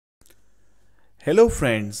Hello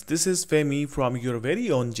friends, this is Femi from your very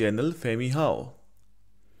own channel FamiHow.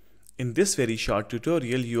 In this very short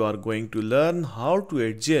tutorial, you are going to learn how to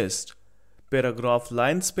adjust paragraph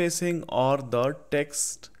line spacing or the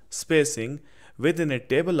text spacing within a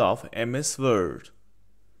table of MS Word.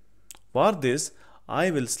 For this, I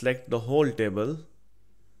will select the whole table.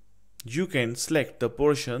 You can select the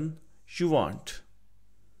portion you want.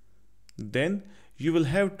 Then you will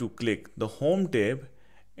have to click the Home tab,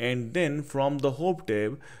 and then from the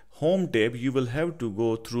home tab you will have to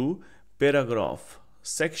go through paragraph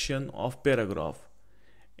section of paragraph,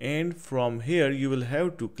 and from here you will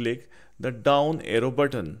have to click the down arrow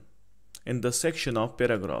button in the section of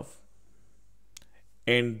paragraph,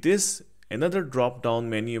 and this another drop down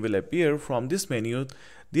menu will appear. From this menu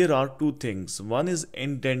there are two things, one is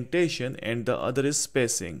indentation and the other is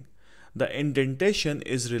spacing. The indentation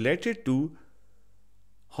is related to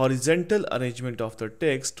horizontal arrangement of the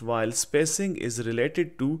text, while spacing is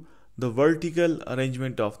related to the vertical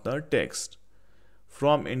arrangement of the text.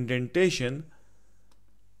 From indentation,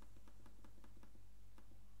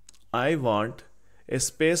 I want a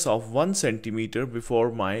space of 1 centimeter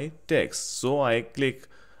before my text, so I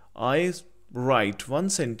write 1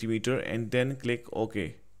 centimeter and then click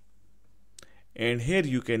OK. And here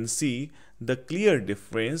you can see the clear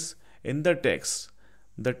difference in the text.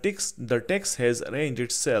 The text has arranged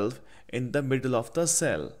itself in the middle of the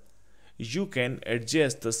cell. You can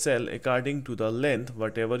adjust the cell according to the length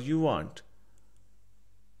whatever you want.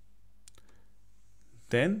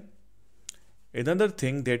 Then another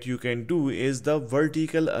thing that you can do is the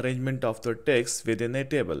vertical arrangement of the text within a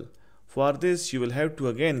table. For this you will have to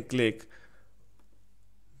again click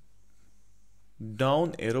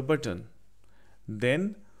down arrow button.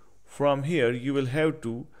 Then from here you will have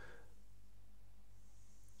to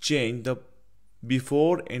change the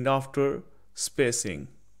before and after spacing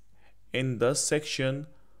in the section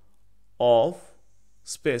of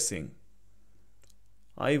spacing.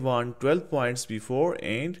 I want 12 points before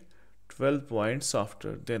and 12 points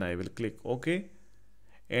after. Then I will click OK,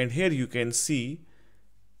 and here you can see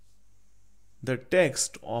the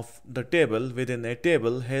text of the table within a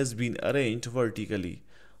table has been arranged vertically.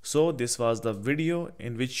 So this was the video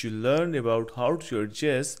in which you learned about how to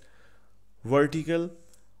adjust vertical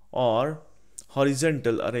or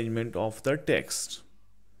horizontal arrangement of the text.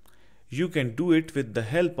 You can do it with the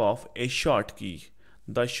help of a short key.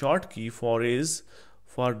 The short key for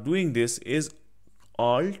doing this is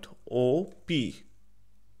Alt O P.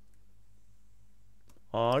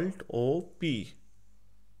 Alt O P.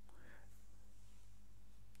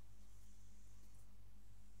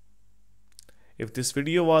 If this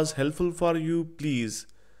video was helpful for you, please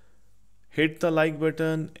hit the like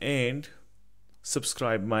button and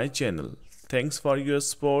subscribe my channel. Thanks for your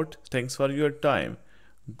support. Thanks for your time.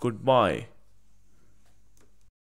 Goodbye.